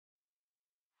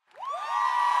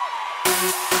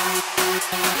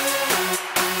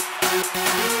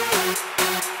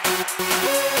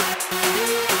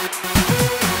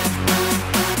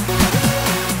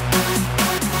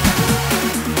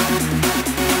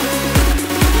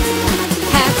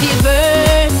Happy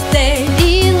birthday,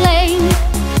 Elaine.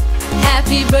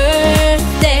 Happy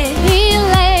birthday,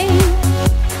 Elaine.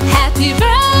 Happy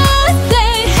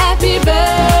birthday, happy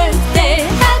birthday,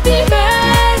 happy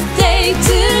birthday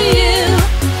to you.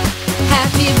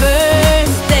 Happy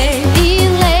birthday,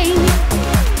 Elaine.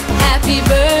 Happy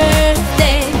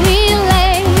birthday,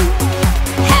 Elaine.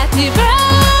 Happy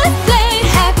birthday,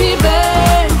 happy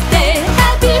birthday,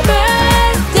 happy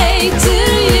birthday to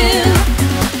you.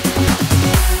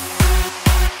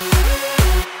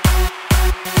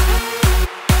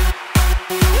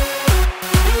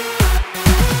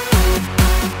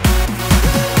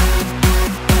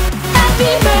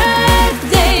 Happy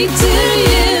birthday to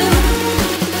you.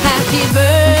 Happy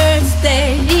birthday,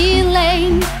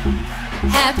 Elaine.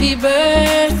 Happy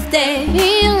birthday,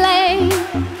 Elaine.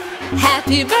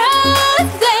 Happy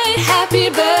birthday, happy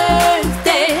birthday.